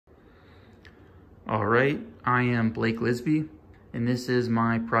All right, I am Blake Lisby, and this is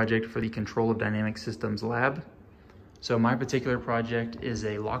my project for the Control of Dynamic Systems lab. So my particular project is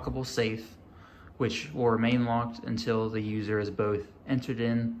a lockable safe, which will remain locked until the user has both entered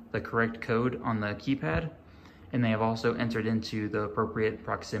in the correct code on the keypad, and they have also entered into the appropriate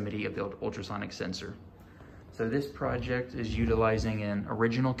proximity of the ultrasonic sensor. So this project is utilizing an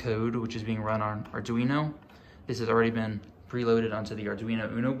original code, which is being run on Arduino. This has already been preloaded onto the Arduino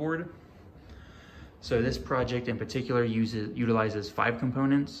Uno board. So this project in particular utilizes 5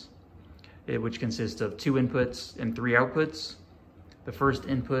 components, which consists of 2 inputs and 3 outputs. The first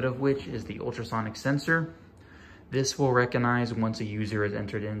input of which is the ultrasonic sensor. This will recognize once a user has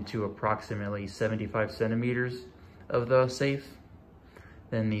entered into approximately 75 centimeters of the safe.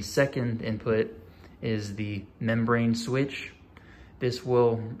 Then the second input is the membrane switch. This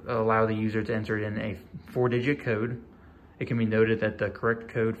will allow the user to enter in a 4-digit code. It can be noted that the correct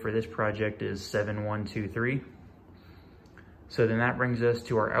code for this project is 7123. So then that brings us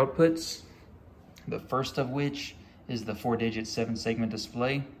to our outputs. The first of which is the 4-digit 7-segment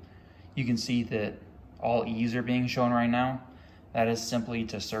display. You can see that all E's are being shown right now. That is simply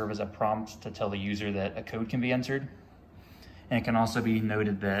to serve as a prompt to tell the user that a code can be entered. And it can also be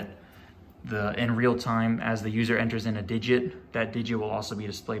noted that in real time, as the user enters in a digit, that digit will also be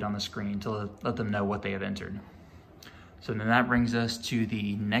displayed on the screen to let them know what they have entered. So then that brings us to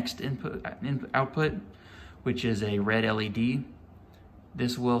the next output, which is a red LED.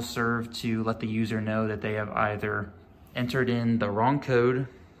 This will serve to let the user know that they have either entered in the wrong code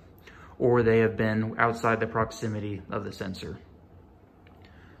or they have been outside the proximity of the sensor.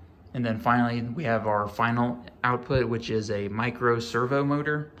 And then finally, we have our final output, which is a micro servo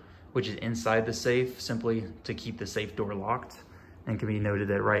motor, which is inside the safe, simply to keep the safe door locked. And can be noted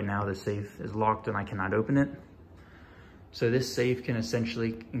that right now the safe is locked and I cannot open it. So this safe can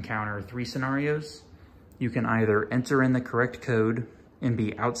essentially encounter 3 scenarios. You can either enter in the correct code and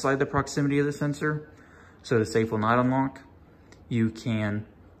be outside the proximity of the sensor, so the safe will not unlock. You can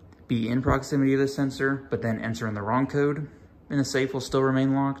be in proximity of the sensor, but then enter in the wrong code, and the safe will still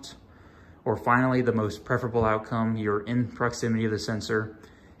remain locked. Or finally, the most preferable outcome, you're in proximity of the sensor,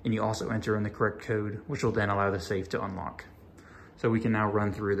 and you also enter in the correct code, which will then allow the safe to unlock. So we can now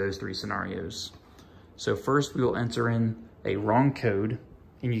run through those 3 scenarios. So first we will enter in a wrong code,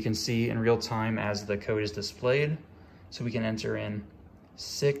 and you can see in real time as the code is displayed. So we can enter in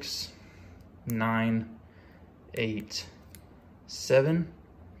 6, 9, 8, 7.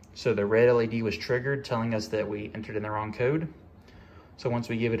 So the red LED was triggered, telling us that we entered in the wrong code. So once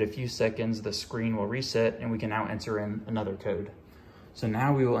we give it a few seconds, the screen will reset and we can now enter in another code. So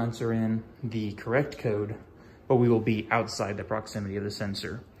now we will enter in the correct code, but we will be outside the proximity of the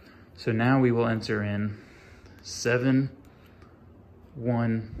sensor. So now we will enter in 7,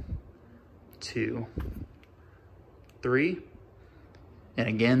 1, 2, 3. And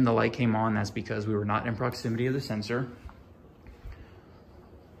again, the light came on. That's because we were not in proximity of the sensor.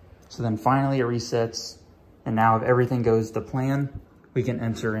 So then finally it resets. And now if everything goes to plan, we can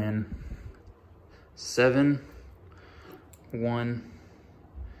enter in 7, 1,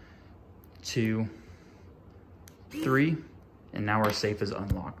 2, 3. And now our safe is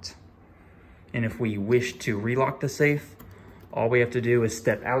unlocked. And if we wish to relock the safe, all we have to do is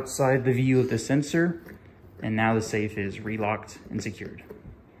step outside the view of the sensor, and now the safe is relocked and secured.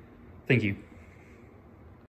 Thank you.